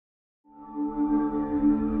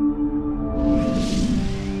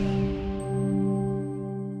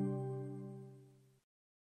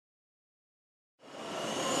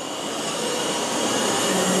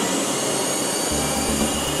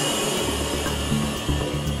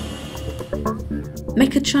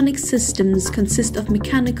Mechatronic systems consist of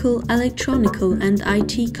mechanical, electronical, and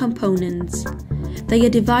IT components. They are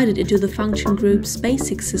divided into the function groups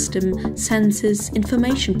basic system, sensors,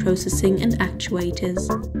 information processing, and actuators.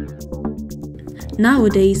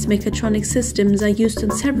 Nowadays, mechatronic systems are used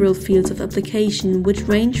in several fields of application which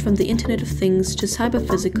range from the Internet of Things to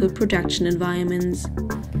cyber-physical production environments.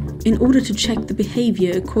 In order to check the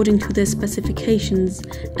behavior according to their specifications,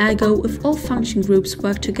 ergo, if all function groups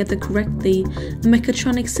work together correctly, a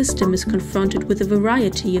mechatronic system is confronted with a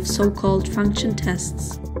variety of so-called function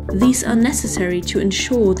tests. These are necessary to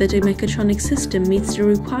ensure that a mechatronic system meets the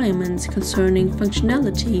requirements concerning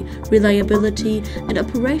functionality, reliability, and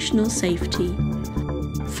operational safety.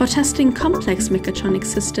 For testing complex mechatronic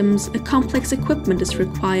systems, a complex equipment is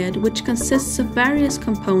required which consists of various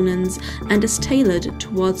components and is tailored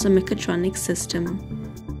towards a mechatronic system.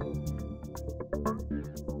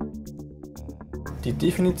 Die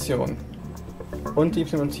Definition und die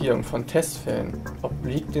Implementierung von Testfällen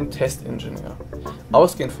obliegt dem Testingenieur,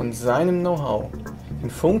 ausgehend von seinem Know-how, den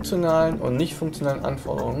funktionalen und nicht funktionalen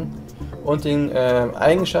Anforderungen und den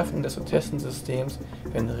Eigenschaften des zu testenden Systems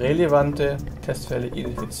werden relevante Testfälle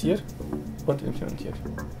identifiziert und implementiert.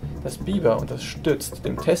 Das BIBA unterstützt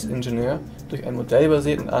den Testingenieur durch einen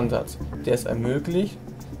modellbasierten Ansatz, der es ermöglicht,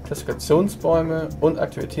 Klassifikationsbäume und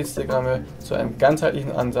Aktivitätsdiagramme zu einem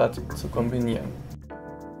ganzheitlichen Ansatz zu kombinieren.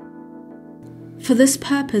 For this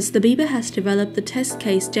purpose, the BIBA has developed the test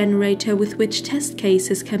case generator with which test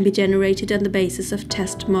cases can be generated on the basis of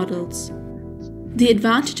test models. The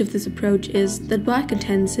advantage of this approach is that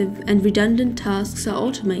work-intensive and redundant tasks are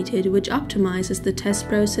automated, which optimizes the test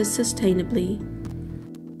process sustainably.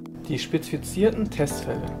 Die spezifizierten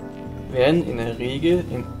Testfälle werden in der Regel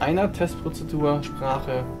in einer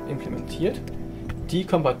Testprozedursprache implementiert, die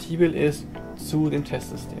kompatibel ist zu dem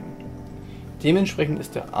Testsystem. Dementsprechend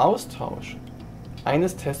ist der Austausch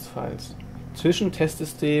eines Testfalls zwischen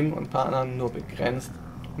Testsystem und Partnern nur begrenzt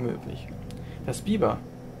möglich. Das BIBA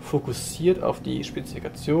fokussiert auf die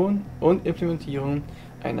Spezifikation und Implementierung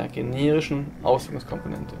einer generischen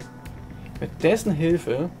Ausführungskomponente, mit dessen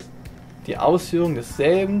Hilfe die Ausführung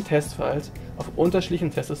desselben Testfalls auf unterschiedlichen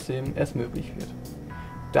Testsystemen erst möglich wird.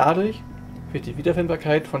 Dadurch wird die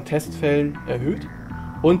Wiederverwendbarkeit von Testfällen erhöht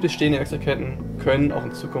und bestehende Wechselketten können auch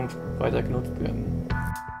in Zukunft weiter genutzt werden.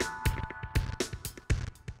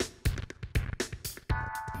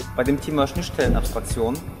 Bei dem Thema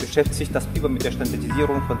Schnittstellenabstraktion beschäftigt sich das BIBA mit der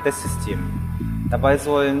Standardisierung von Testsystemen. Dabei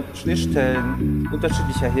sollen Schnittstellen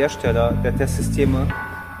unterschiedlicher Hersteller der Testsysteme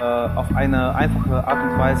auf eine einfache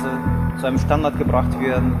Art und Weise zu einem Standard gebracht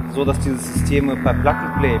werden, so dass diese Systeme per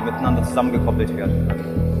Plug-and-Play miteinander zusammengekoppelt werden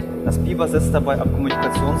können. Das BIBA setzt dabei auf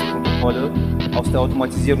Kommunikationsprotokolle aus der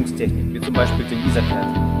Automatisierungstechnik, wie zum Beispiel dem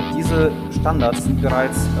Ethernet. Diese Standards sind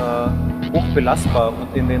bereits hoch belastbar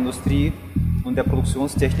und in der Industrie und der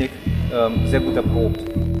Produktionstechnik sehr gut erprobt.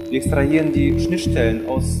 Wir extrahieren die Schnittstellen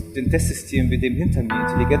aus den Testsystemen wie dem hinter mir,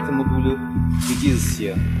 intelligente Module wie dieses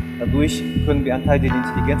hier. Dadurch können wir einen Teil der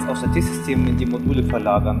Intelligenz aus den Testsystemen in die Module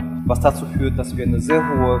verlagern, was dazu führt, dass wir eine sehr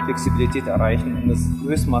hohe Flexibilität erreichen und das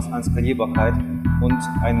Höchstmaß an Skalierbarkeit und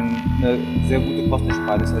eine sehr gute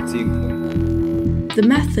Kostenersparnis erzielen können. The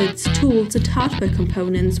methods, tools, and hardware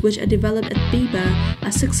components which are developed at BIBA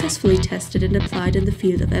are successfully tested and applied in the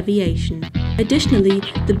field of aviation. Additionally,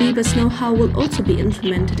 the BIBA's know-how will also be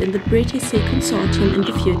implemented in the BRTC consortium in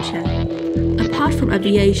the future. Apart from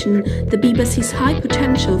aviation, the BIBA sees high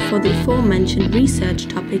potential for the aforementioned research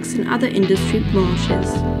topics in other industry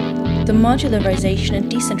branches. The modularization and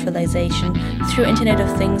decentralization through Internet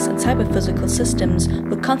of Things and cyber-physical systems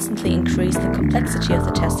will constantly increase the complexity of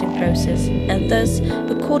the testing process, and thus,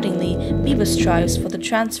 accordingly, BIBA strives for the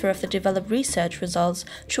transfer of the developed research results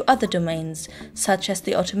to other domains, such as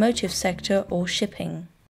the automotive sector or shipping.